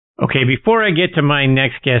Okay, before I get to my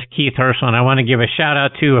next guest, Keith Hirshland, I want to give a shout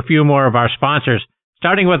out to a few more of our sponsors,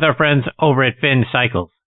 starting with our friends over at Finn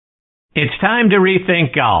Cycles. It's time to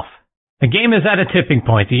rethink golf. The game is at a tipping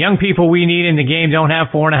point. The young people we need in the game don't have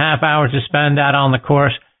 4.5 hours to spend out on the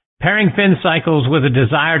course. Pairing Finn Cycles with a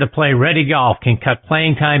desire to play ready golf can cut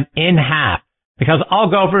playing time in half because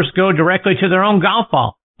all golfers go directly to their own golf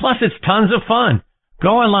ball. Plus, it's tons of fun.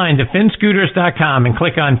 Go online to finscooters.com and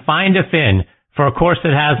click on Find a Fin for a course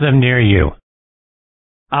that has them near you.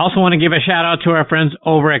 I also want to give a shout out to our friends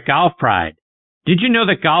over at Golf Pride. Did you know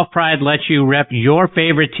that Golf Pride lets you rep your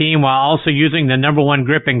favorite team while also using the #1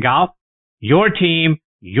 grip in golf? Your team,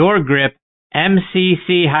 your grip,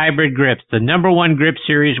 MCC Hybrid Grips, the #1 grip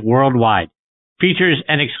series worldwide. Features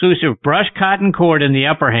an exclusive brushed cotton cord in the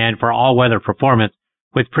upper hand for all-weather performance,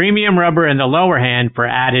 with premium rubber in the lower hand for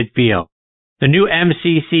added feel. The new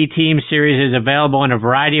MCC Team Series is available in a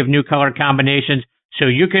variety of new color combinations, so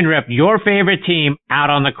you can rep your favorite team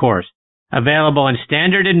out on the course. Available in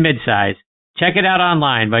standard and midsize. Check it out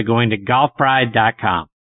online by going to golfpride.com.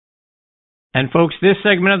 And folks, this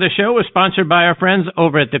segment of the show is sponsored by our friends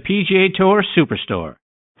over at the PGA Tour Superstore.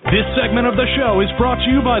 This segment of the show is brought to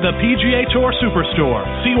you by the PGA Tour Superstore.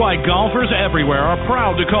 See why golfers everywhere are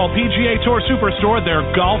proud to call PGA Tour Superstore their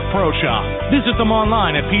golf pro shop. Visit them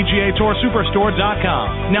online at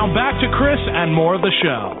PGATourSuperstore.com. Now back to Chris and more of the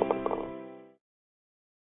show.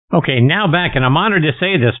 Okay, now back, and I'm honored to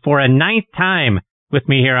say this, for a 9th time with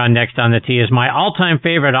me here on Next on the Tee is my all-time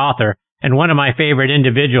favorite author and one of my favorite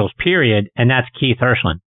individuals, period, and that's Keith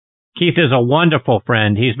Hirshland. Keith is a wonderful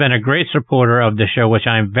friend. He's been a great supporter of the show, which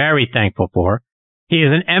I'm very thankful for. He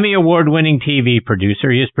is an Emmy Award-winning TV producer.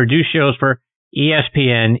 He has produced shows for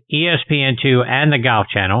ESPN, ESPN2, and the Golf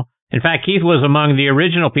Channel. In fact, Keith was among the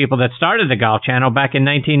original people that started the Golf Channel back in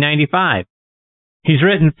 1995. He's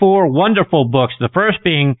written 4 wonderful books, the first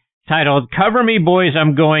being titled Cover Me Boys,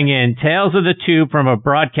 I'm Going In, Tales of the Tube from a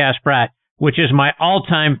Broadcast Brat, which is my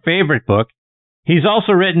all-time favorite book. He's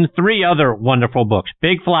also written 3 other wonderful books,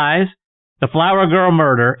 Big Flies, The Flower Girl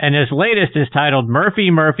Murder, and his latest is titled Murphy,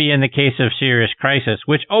 Murphy in the Case of Serious Crisis,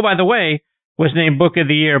 which, oh, by the way, was named Book of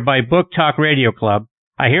the Year by Book Talk Radio Club.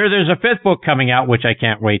 I hear there's a 5th book coming out, which I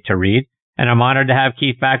can't wait to read, and I'm honored to have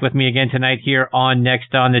Keith back with me again tonight here on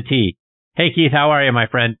Next on the Tee. Hey, Keith, how are you, my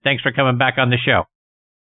friend? Thanks for coming back on the show.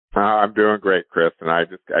 I'm doing great, Chris, and I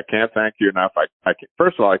can't thank you enough.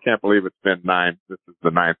 First of all, I can't believe it's been 9. This is the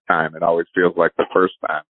 9th time. It always feels like the first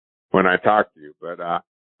time when I talk to you, but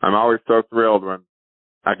I'm always so thrilled when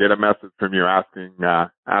I get a message from you asking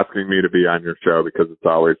me to be on your show, because it's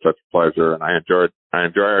always such a pleasure, and I enjoy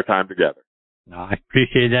our time together. No, I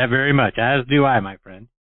appreciate that very much, as do I, my friend.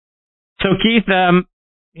 So, Keith,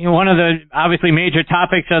 one of the obviously major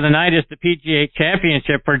topics of the night is the PGA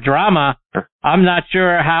Championship. For drama, I'm not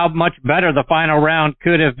sure how much better the final round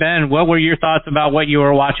could have been. What were your thoughts about what you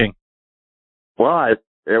were watching? Well,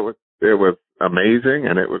 it was amazing,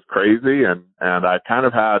 and it was crazy, and I kind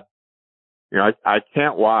of had, I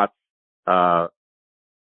can't watch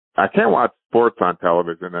sports on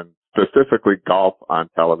television, and specifically golf on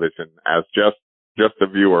television, as just a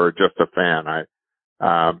viewer, just a fan. I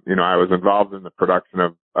was involved in the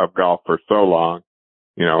production of golf for so long,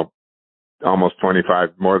 almost more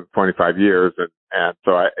than 25 years. And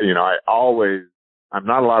so I'm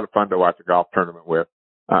not a lot of fun to watch a golf tournament with,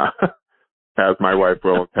 as my wife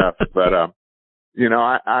will attest. But, I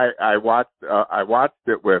watched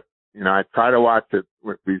it with, I try to watch it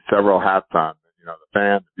with these several hats on, the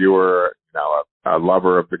fan, the viewer, a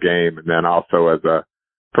lover of the game, and then also as a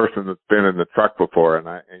person that's been in the truck before. And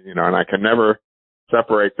I can never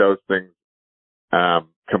separate those things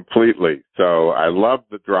completely. So I loved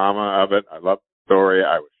the drama of it. I loved the story.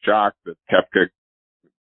 I was shocked that Koepka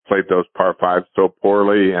played those par 5s so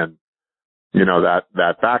poorly, and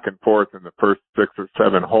that back and forth in the first 6 or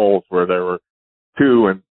 7 holes where there were 2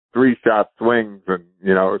 and 3 shot swings, and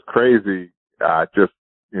it was crazy.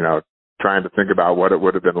 Trying to think about what it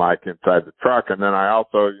would have been like inside the truck. And then I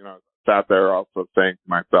also sat there also saying to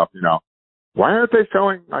myself, why aren't they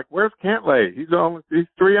showing, where's Cantlay? He's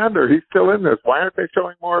 3 under. He's still in this. Why aren't they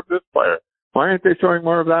showing more of this player? Why aren't they showing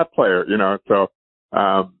more of that player? So,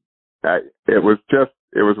 it was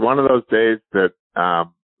one of those days that,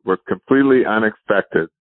 was completely unexpected,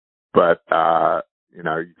 but, you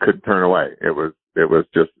couldn't turn away. It was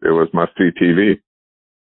must-see TV.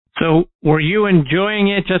 So were you enjoying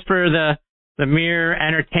it just for the mere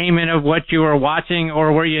entertainment of what you were watching,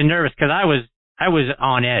 or were you nervous? Because I was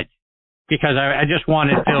on edge, because I just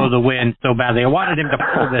wanted Phil to win so badly. I wanted him to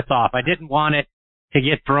pull this off. I didn't want it to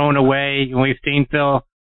get thrown away. We've seen Phil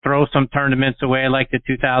throw some tournaments away like the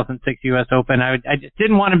 2006 U.S. Open. I just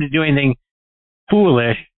didn't want him to do anything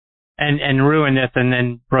foolish and ruin this, and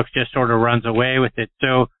then Brooks just sort of runs away with it.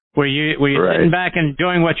 So were you Right. sitting back and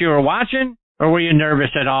enjoying what you were watching, or were you nervous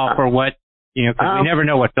at all for what, because we never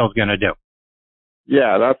know what Phil's going to do?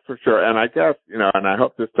 Yeah, that's for sure. And I guess, and I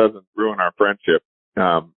hope this doesn't ruin our friendship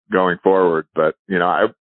going forward, but,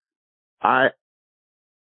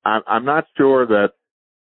 I'm not sure that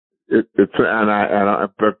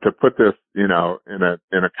but to put this, in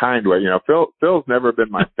a kind way, Phil's never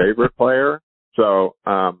been my favorite player. So,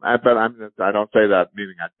 I don't say that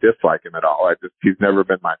meaning I dislike him at all. He's never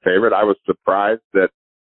been my favorite. I was surprised that,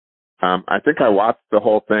 I think I watched the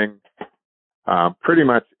whole thing, pretty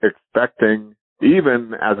much expecting,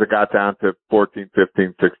 even as it got down to 14,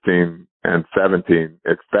 15, 16, and 17,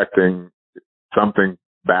 expecting something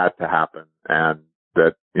bad to happen, and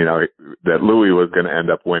that, that Louis was going to end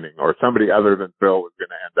up winning, or somebody other than Phil was going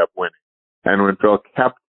to end up winning. And when Phil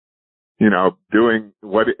kept, doing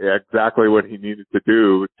exactly what he needed to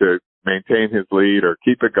do to maintain his lead or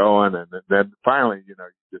keep it going, and then finally, you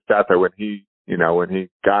just sat there when he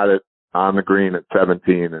got it on the green at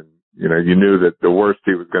 17, and, you knew that the worst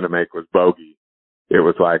he was going to make was bogey. It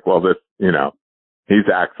was like, well, this, he's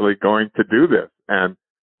actually going to do this. And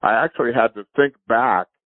I actually had to think back.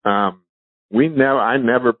 I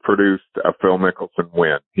never produced a Phil Mickelson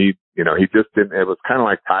win. He just didn't, it was kind of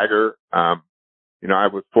like Tiger. I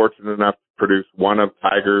was fortunate enough to produce one of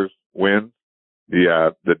Tiger's wins,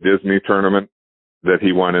 the Disney tournament that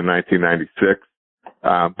he won in 1996.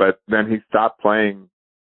 But then he stopped playing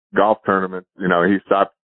golf tournaments. He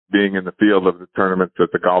stopped being in the field of the tournaments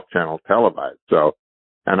that the Golf Channel televised. So,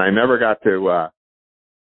 and I never got to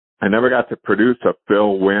produce a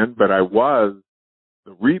Phil win, but I was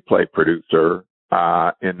the replay producer,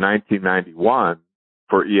 in 1991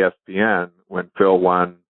 for ESPN when Phil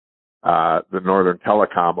won, the Northern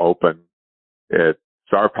Telecom Open at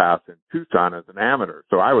Star Pass in Tucson as an amateur.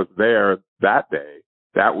 So I was there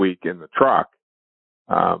that week in the truck.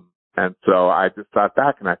 And so I just thought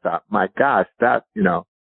back and I thought, my gosh, that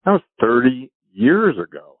was 30 years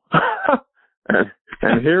ago.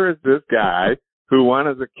 and here is this guy who won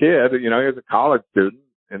as a kid, he was a college student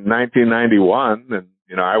in 1991. And,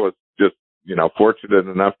 I was just, fortunate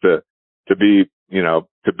enough to be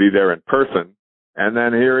there in person. And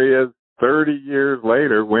then here he is 30 years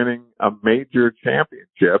later winning a major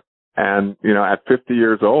championship. And, at 50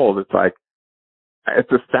 years old, it's like,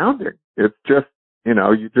 it's astounding. It's just,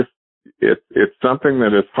 it's something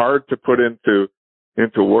that is hard to put into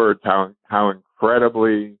words how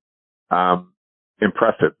incredibly,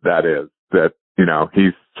 impressive that is, that,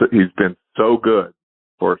 he's been so good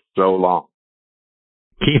for so long.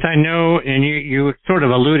 Keith, I know, and you sort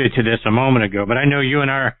of alluded to this a moment ago, but I know you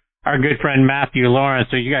and our good friend Matthew Lawrence,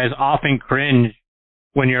 so you guys often cringe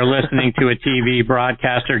when you're listening to a TV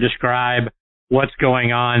broadcaster describe what's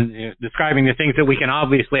going on, describing the things that we can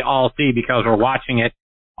obviously all see because we're watching it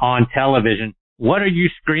on television. What are you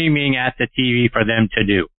screaming at the TV for them to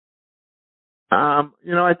do?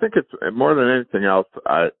 I think it's more than anything else.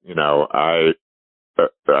 I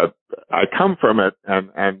come from it,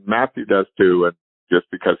 and Matthew does too, and just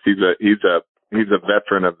because he's a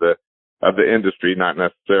veteran of the industry, not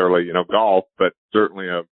necessarily golf, but certainly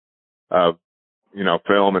of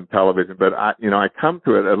film and television. But I come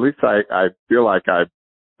to it, at least I feel like I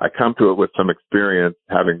come to it with some experience,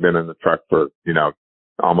 having been in the truck for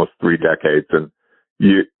almost 3 decades, and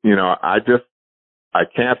I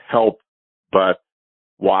can't help but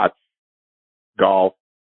watch golf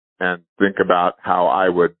and think about how I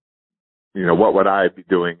would, what would I be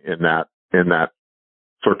doing in that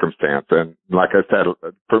circumstance. And like I said,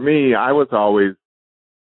 for me, I was always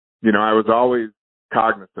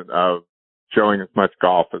cognizant of showing as much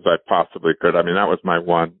golf as I possibly could. I mean, that was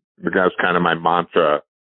kind of my mantra,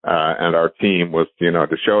 and our team was,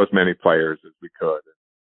 to show as many players as we could.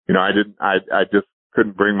 I just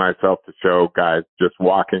couldn't bring myself to show guys just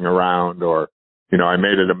walking around, or, I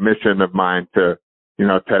made it a mission of mine to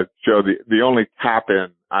show the only tap in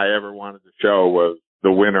I ever wanted to show was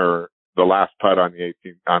the winner, the last putt on the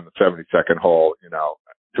 72nd hole,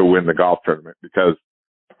 to win the golf tournament, because,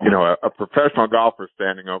 a professional golfer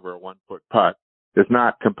standing over a 1-foot putt is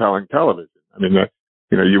not compelling television. I mean,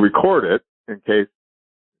 you record it in case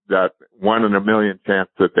that 1 in a million chance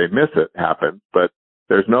that they miss it happens, but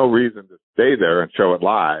there's no reason to stay there and show it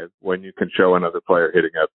live when you can show another player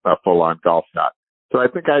hitting a full-on golf shot. So I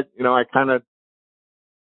think I kind of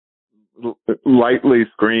lightly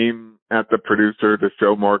scream at the producer to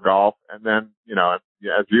show more golf. And then,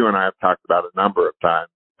 as you and I have talked about a number of times,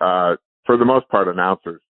 for the most part,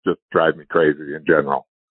 announcers just drive me crazy in general.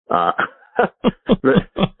 I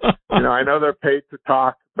know they're paid to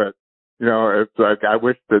talk, but it's like I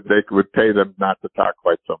wish that they would pay them not to talk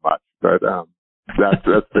quite so much. But that's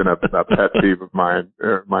been a pet peeve of mine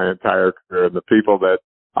my entire career. And the people that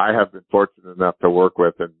I have been fortunate enough to work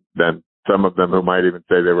with, and then some of them who might even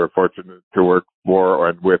say they were fortunate to work for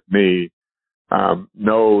and with me,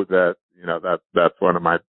 know that that's one of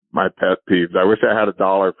my pet peeves. I wish I had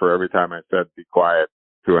 $1 for every time I said "be quiet"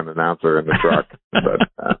 to an announcer in the truck. But,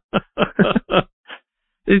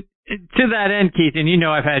 to that end, Keith, and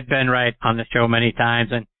I've had Ben Wright on the show many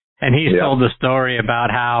times, and he's told the story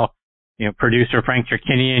about how producer Frank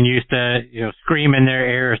Turkinian used to scream in their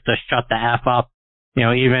ears to shut the F up.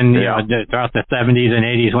 Throughout the 70s and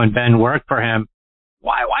 80s when Ben worked for him.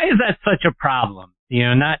 Why is that such a problem?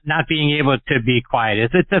 Not being able to be quiet.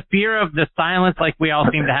 Is it the fear of the silence, like we all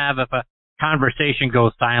seem to have? If a conversation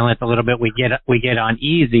goes silent a little bit, we get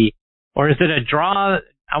uneasy, or is it a draw?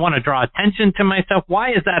 I want to draw attention to myself.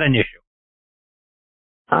 Why is that an issue?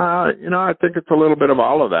 I think it's a little bit of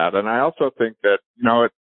all of that, and I also think that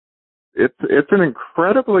it's an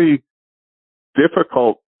incredibly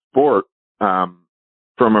difficult sport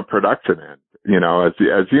from a production end.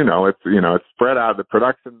 As you know, it's spread out. The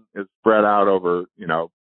production is spread out over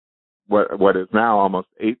what is now almost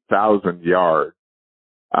 8,000 yards.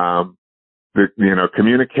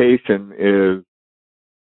 Communication is,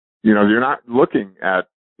 you're not looking at,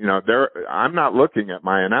 I'm not looking at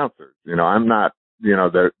my announcers. I'm not, there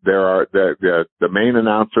are the main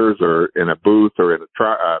announcers are in a booth or in a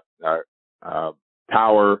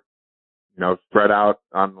tower, spread out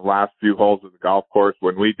on the last few holes of the golf course.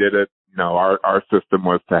 When we did it, our system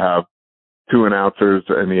was to have 2 announcers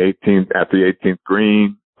at the 18th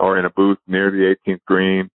green or in a booth near the 18th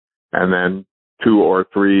green, and then 2 or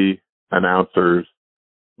 3 announcers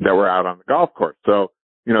that were out on the golf course. So,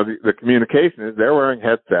 the communication is they're wearing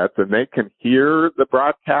headsets and they can hear the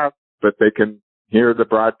broadcast, but they can hear the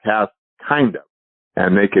broadcast kind of,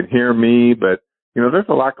 and they can hear me, but there's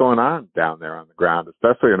a lot going on down there on the ground,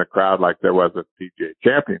 especially in a crowd like there was at the PGA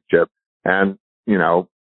Championship. And,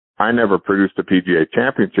 I never produced a PGA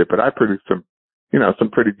Championship, but I produced some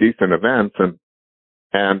pretty decent events.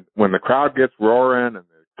 And when the crowd gets roaring and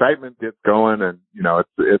the excitement gets going, and,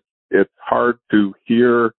 it's hard to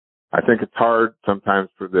hear. I think it's hard sometimes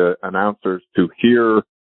for the announcers to hear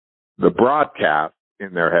the broadcast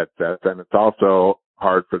in their headsets. And it's also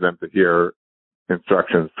hard for them to hear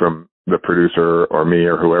instructions from the producer or me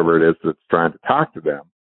or whoever it is that's trying to talk to them.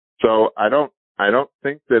 So I don't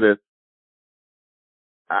think it's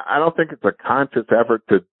a conscious effort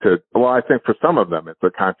well, I think for some of them it's a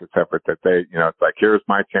conscious effort that they, it's like, here's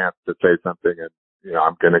my chance to say something, and,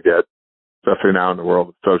 I'm going to get, especially now in the world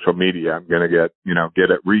of social media, I'm going to get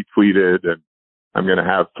it retweeted, and I'm going to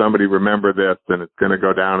have somebody remember this, and it's going to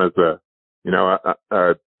go down as a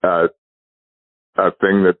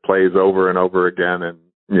thing that plays over and over again, and,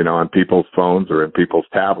 on people's phones or in people's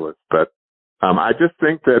tablets. But, I just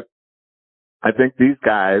think these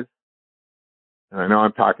guys, and I know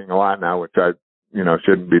I'm talking a lot now, which I,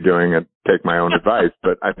 shouldn't be doing and take my own advice,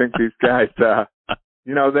 but I think these guys,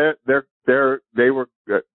 they were,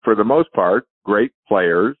 for the most part, great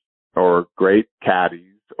players or great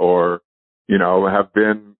caddies or, have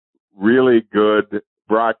been really good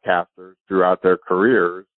broadcasters throughout their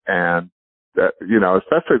careers. And,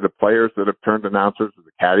 especially the players that have turned announcers or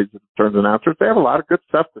the caddies that have turned announcers, they have a lot of good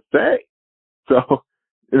stuff to say. So,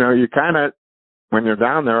 you kind of, when you're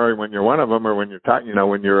down there or when you're one of them or when you're talking,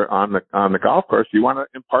 when you're on the golf course, you want to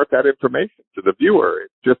impart that information to the viewer.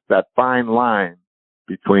 It's just that fine line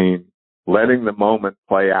between letting the moment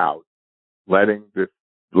play out, letting the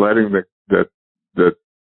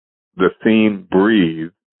scene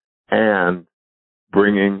breathe, and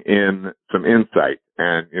bringing in some insight.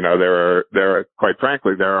 And, there are, quite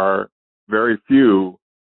frankly, there are very few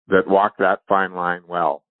that walk that fine line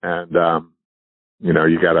well. And,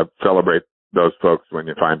 you got to celebrate those folks when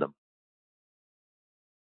you find them.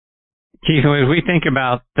 Keith, as we think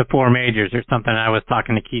about the 4 majors, there's something I was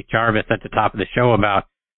talking to Keith Jarvis at the top of the show about.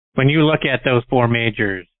 When you look at those 4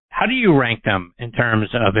 majors, how do you rank them in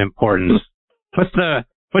terms of importance?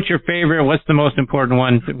 What's your favorite? What's the most important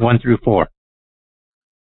one through 4?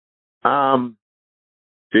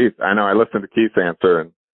 Geez, I know I listened to Keith's answer,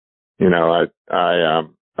 and he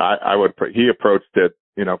approached it,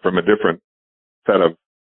 from a different set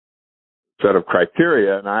of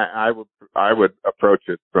criteria, and I would approach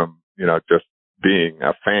it from, just being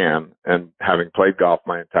a fan and having played golf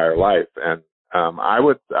my entire life. And I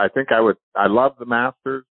love the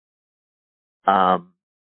Masters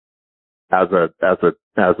as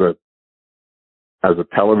a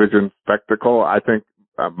television spectacle. I think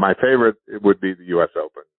my favorite would be the U.S.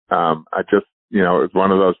 Open. I just, it was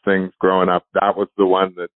one of those things growing up. That was the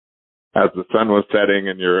one that, as the sun was setting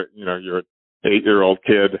and you're an 8-year-old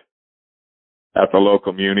kid at the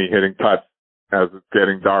local muni hitting putts as it's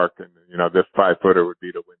getting dark, and this 5-footer would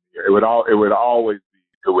be to win the year. It would always be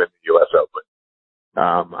to win the U.S. Open.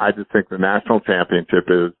 I just think the national championship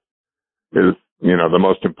is the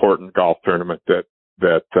most important golf tournament that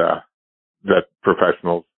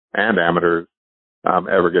professionals and amateurs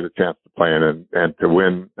ever get a chance to play in, and to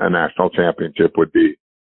win a national championship would be,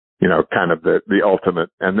 kind of the ultimate.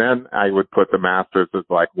 And then I would put the Masters as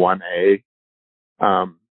like 1A,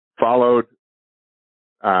 followed,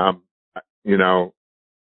 I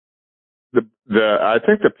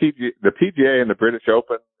think the PGA and the British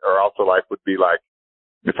Open are also would be like,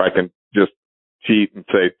 if I can just cheat and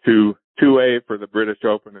say 2A for the British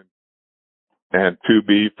Open and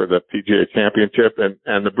 2B for the PGA Championship.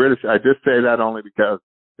 And the British, I just say that only because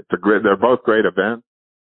they're both great events.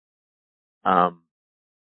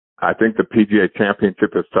 I think the PGA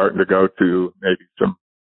Championship is starting to go to maybe some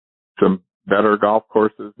better golf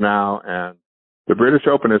courses now, and the British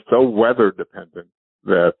Open is so weather dependent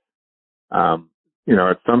that,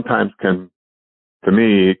 it sometimes can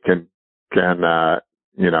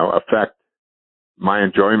affect my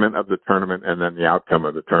enjoyment of the tournament and then the outcome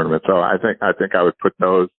of the tournament. So I think I would put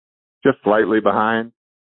those just slightly behind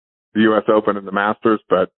the U.S. Open and the Masters.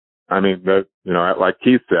 But I mean, like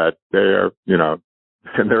Keith said, they're, and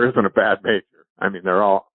there isn't a bad major. I mean, they're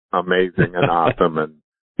all amazing and awesome. And,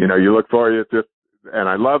 you look forward to and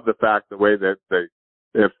I love the fact, the way that they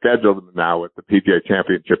have scheduled them now with the PGA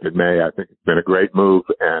Championship in May. I think it's been a great move.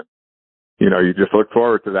 And, you just look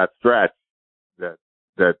forward to that stretch that,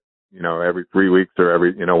 every 3 weeks or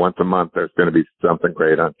every, once a month, there's going to be something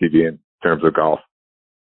great on TV in terms of golf.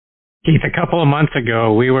 Keith, a couple of months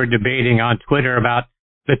ago, we were debating on Twitter about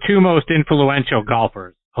the two most influential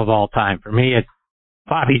golfers of all time. For me, it's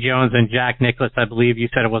Bobby Jones and Jack Nicklaus. I believe you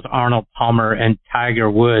said it was Arnold Palmer and Tiger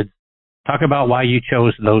Woods. Talk about why you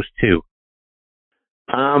chose those two.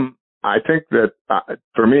 I think that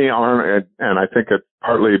for me, Arnold, and I think it's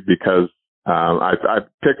partly because I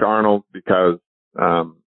picked Arnold because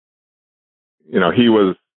he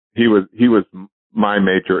was my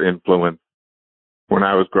major influence when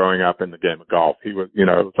I was growing up in the game of golf. He was, it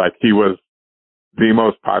was like he was the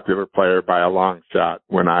most popular player by a long shot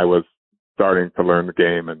when I was starting to learn the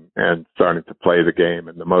game and starting to play the game,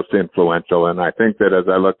 and the most influential. And I think that as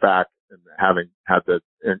I look back and having had the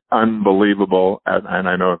unbelievable, and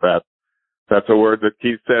I know that's a word that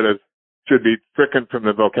Keith said should be stricken from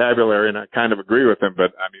the vocabulary, and I kind of agree with him,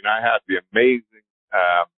 but I mean, I had the amazing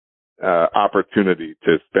opportunity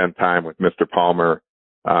to spend time with Mr. Palmer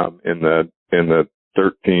in the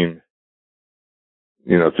 13,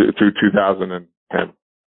 through 2000 and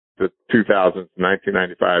the 2000s,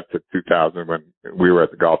 1995 to 2000, when we were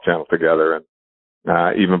at the Golf Channel together, and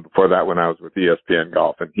even before that, when I was with ESPN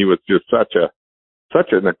Golf. And he was just such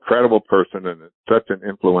an incredible person and such an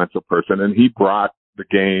influential person, and he brought the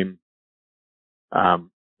game,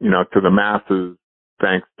 to the masses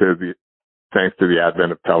thanks to the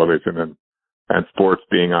advent of television and sports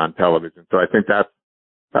being on television. So I think that's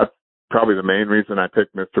probably the main reason I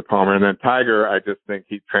picked Mr. Palmer. And then Tiger, I just think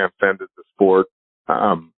he transcended the sport.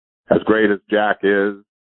 As great as Jack is,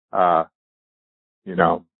 I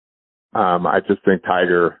just think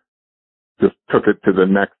Tiger just took it to the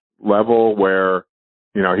next level where,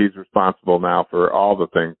 he's responsible now for all the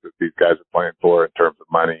things that these guys are playing for in terms of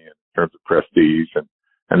money and in terms of prestige,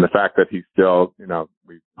 and the fact that he's still,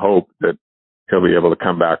 we hope that he'll be able to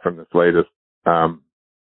come back from this latest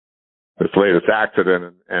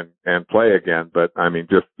accident and play again. But I mean,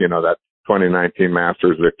 just, that 2019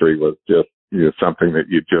 Masters victory was just, something that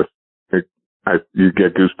you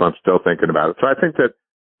get goosebumps still thinking about it. So I think that,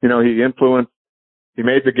 he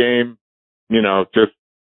made the game, just,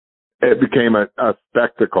 it became a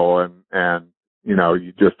spectacle, and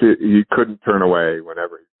you couldn't turn away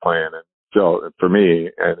whenever he's playing. And still, for me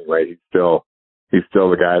anyway, he's still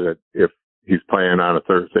the guy that if he's playing on a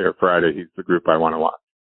Thursday or Friday, he's the group I want to watch.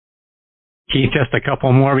 Keith, just a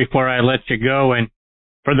couple more before I let you go. And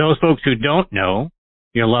for those folks who don't know,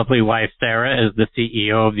 your lovely wife, Sarah, is the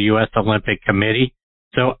CEO of the U.S. Olympic Committee.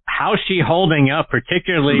 So how's she holding up,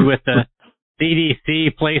 particularly with the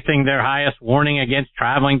CDC placing their highest warning against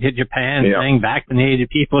traveling to Japan, saying vaccinated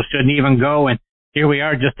people shouldn't even go? And here we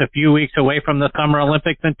are just a few weeks away from the Summer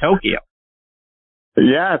Olympics in Tokyo.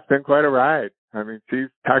 Yeah, it's been quite a ride. I mean, she's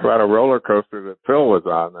talking about a roller coaster that Phil was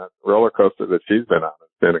on, that roller coaster that she's been on.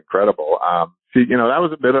 It's been incredible. That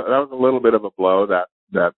was a little bit of a blow, that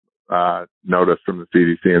notice from the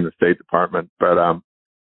CDC and the State Department. But,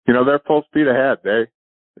 they're full speed ahead. The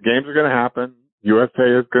games are going to happen. Team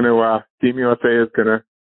USA is going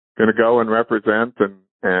to go and represent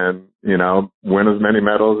and win as many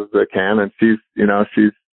medals as they can. And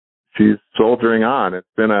she's soldiering on. It's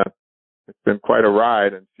been quite a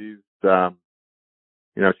ride, and she's,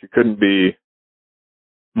 she couldn't be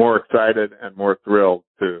more excited and more thrilled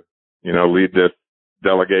to, lead this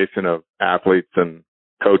delegation of athletes and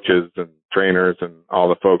coaches and trainers and all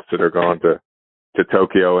the folks that are going to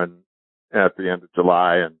Tokyo and at the end of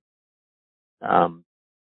July. And,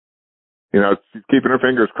 she's keeping her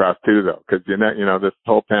fingers crossed too, though, because, this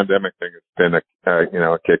whole pandemic thing has been a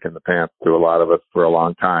kick in the pants to a lot of us for a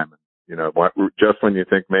long time. Just when you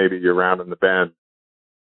think maybe you're rounding the bend,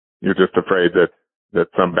 you're just afraid that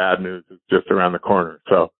some bad news is just around the corner.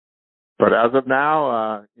 So, but as of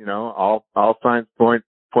now, all signs point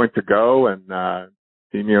to go, and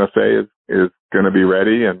Team USA is going to be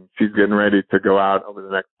ready, and she's getting ready to go out over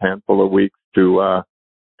the next handful of weeks to a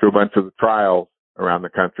bunch of the trials around the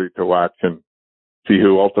country to watch and see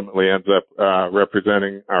who ultimately ends up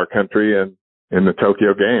representing our country in the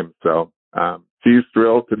Tokyo Games. So she's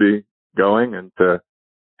thrilled to be going and to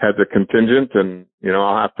head the contingent, and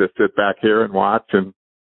I'll have to sit back here and watch and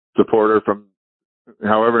support her from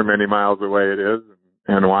however many miles away it is,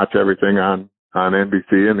 and watch everything on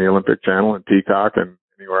NBC and the Olympic Channel and Peacock and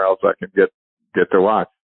anywhere else I can get to watch.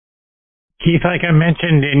 Keith, like I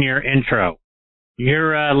mentioned in your intro,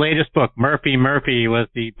 your latest book, Murphy, was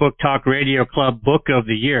the Book Talk Radio Club Book of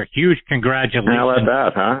the Year. Huge congratulations How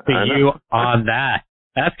about that, to you on that.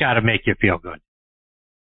 That's got to make you feel good.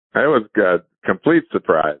 It was good. Complete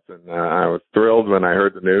surprise. And I was thrilled when I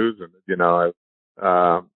heard the news. And,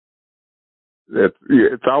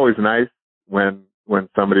 it's always nice when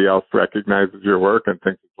somebody else recognizes your work and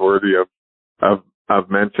thinks it's worthy of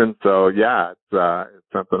mention. So yeah, it's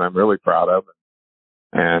something I'm really proud of.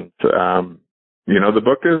 And, the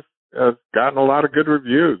book has gotten a lot of good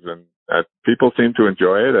reviews, and people seem to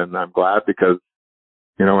enjoy it. And I'm glad because,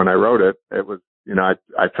 when I wrote it, it was,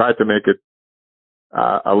 I tried to make it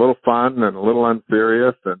a little fun and a little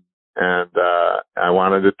unserious, and I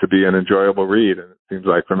wanted it to be an enjoyable read. And it seems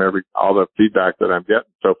like from all the feedback that I'm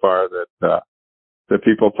getting so far that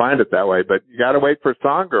people find it that way. But you got to wait for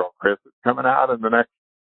Song Girl, Chris. It's coming out in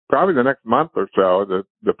probably the next month or so.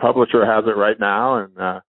 The publisher has it right now,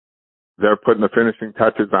 and they're putting the finishing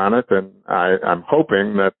touches on it. And I'm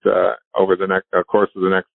hoping that over the course of the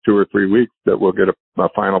next 2 or 3 weeks that we'll get a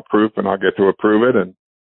final proof, and I'll get to approve it, and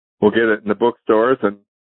we'll get it in the bookstores. And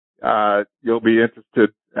you'll be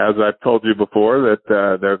interested, as I've told you before,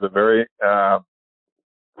 that there's a very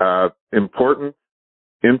important,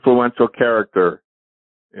 influential character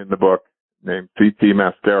in the book named C.T.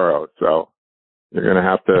 Mascaro. So you're going to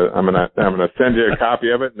have to. I'm going to send you a copy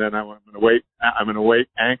of it, and then I'm going to wait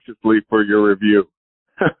anxiously for your review.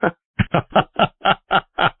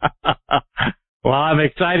 Well, I'm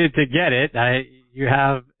excited to get it. You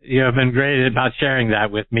have been great about sharing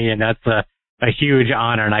that with me, and that's a huge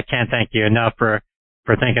honor. And I can't thank you enough for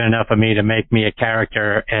thinking enough of me to make me a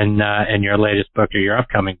character in your latest book or your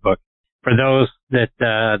upcoming book. For those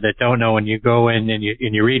that don't know, when you go in and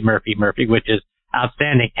you read Murphy, which is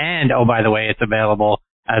outstanding, and oh, by the way, it's available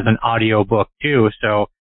as an audio book too. So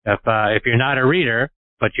if you're not a reader,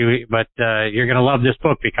 but you're going to love this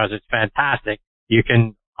book because it's fantastic, you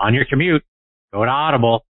can, on your commute, go to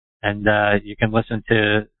Audible, and you can listen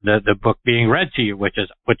to the book being read to you, which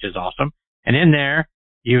is awesome. And in there,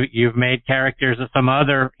 you've made characters of some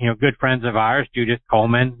other good friends of ours. Judith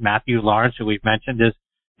Coleman, Matthew Lawrence, who we've mentioned,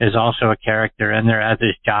 is also a character in there, as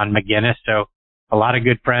is John McGinnis. So a lot of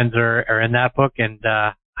good friends are in that book, and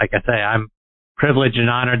like I say, I'm privileged and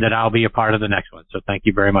honored that I'll be a part of the next one. So thank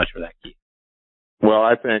you very much for that, Keith. Well,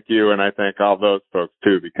 I thank you, and I thank all those folks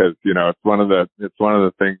too, because it's one of the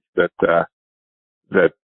things that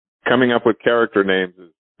coming up with character names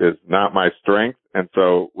is not my strength, and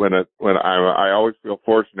so when I always feel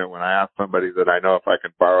fortunate when I ask somebody that I know if I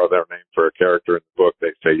can borrow their name for a character in the book,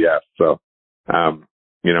 they say yes. So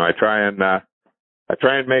I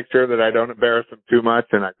try and make sure that I don't embarrass them too much,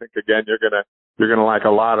 and I think again you're gonna like a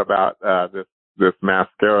lot about this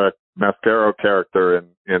Mascaro character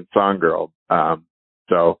in Song Girl.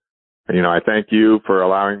 So I thank you for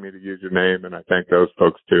allowing me to use your name, and I thank those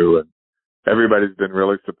folks too. And everybody's been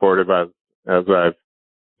really supportive as I've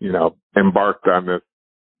embarked on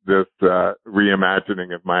this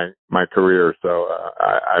reimagining of my career. So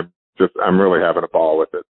I'm really having a ball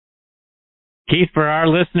with it. Keith, for our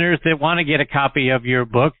listeners that want to get a copy of your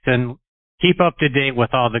books and keep up to date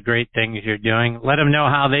with all the great things you're doing, let them know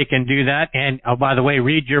how they can do that. And, oh, by the way,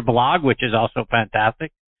 read your blog, which is also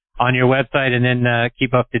fantastic, on your website and then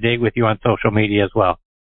keep up to date with you on social media as well.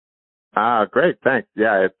 Great. Thanks.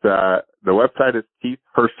 Yeah, it's, the website is Keith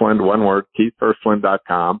Hirshland, one word,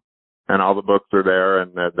 KeithHirshland.com. And all the books are there,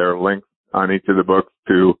 and there are links on each of the books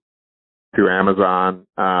to Amazon,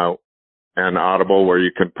 and Audible where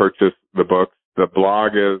you can purchase the books. The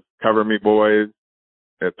blog is Cover Me Boys.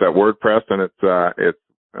 It's at WordPress, and it's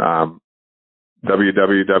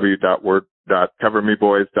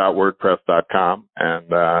www.covermeboys.wordpress.com.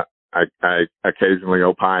 And, I occasionally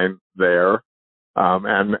opine there.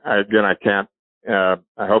 And again,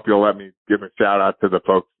 I hope you'll let me give a shout out to the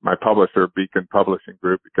folks, my publisher, Beacon Publishing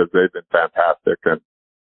Group, because they've been fantastic.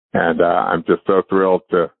 And I'm just so thrilled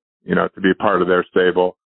to be part of their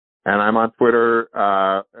stable. And I'm on Twitter,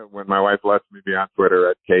 when my wife lets me be on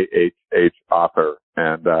Twitter at KHHauthor.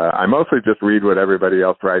 And, I mostly just read what everybody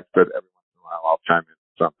else writes, but every once in a while I'll chime in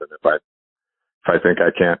with something if I think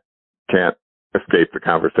I can't escape the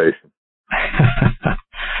conversation.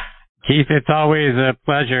 Keith, it's always a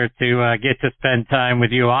pleasure to get to spend time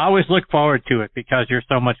with you. I always look forward to it because you're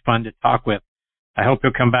so much fun to talk with. I hope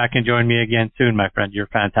you'll come back and join me again soon, my friend. You're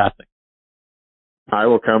fantastic. I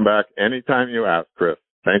will come back anytime you ask, Chris.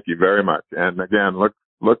 Thank you very much. And again,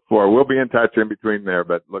 we'll be in touch in between there,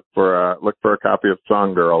 but look for a copy of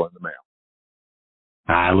Song Girl in the mail.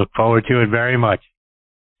 I look forward to it very much.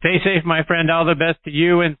 Stay safe, my friend. All the best to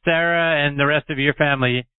you and Sarah and the rest of your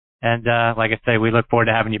family. And like I say, we look forward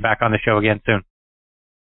to having you back on the show again soon.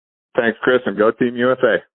 Thanks, Chris, and go Team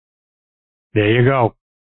USA. There you go.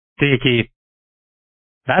 See you, Keith.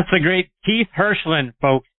 That's the great Keith Hirshland,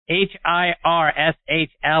 folks. Hirshland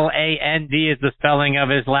is the spelling of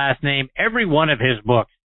his last name. Every one of his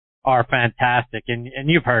books are fantastic, and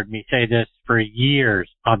you've heard me say this for years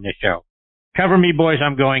on this show. Cover Me Boys,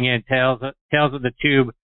 I'm Going In, Tales of the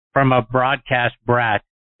Tube from a Broadcast Brat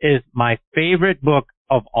is my favorite book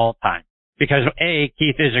of all time. Because A,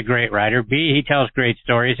 Keith is a great writer, B, he tells great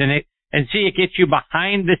stories, and C, it gets you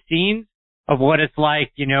behind the scenes of what it's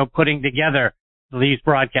like, putting together these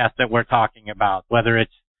broadcasts that we're talking about, whether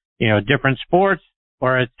it's, different sports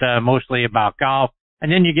or it's mostly about golf.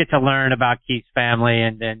 And then you get to learn about Keith's family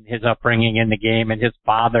and then his upbringing in the game and his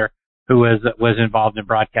father, who was involved in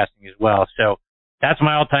broadcasting as well. So that's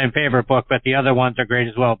my all-time favorite book, but the other ones are great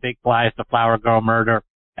as well. Big Flies, The Flower Girl Murder,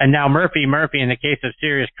 and now Murphy in the Case of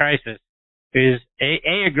Serious Crisis is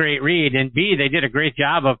a great read, and B, they did a great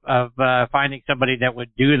job of finding somebody that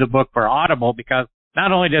would do the book for Audible, because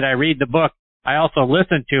not only did I read the book, I also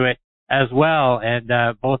listened to it as well, and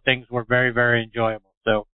both things were very, very enjoyable.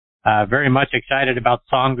 So very much excited about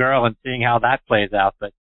Song Girl and seeing how that plays out.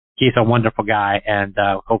 But Keith's a wonderful guy, and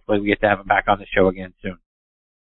hopefully we get to have him back on the show again soon.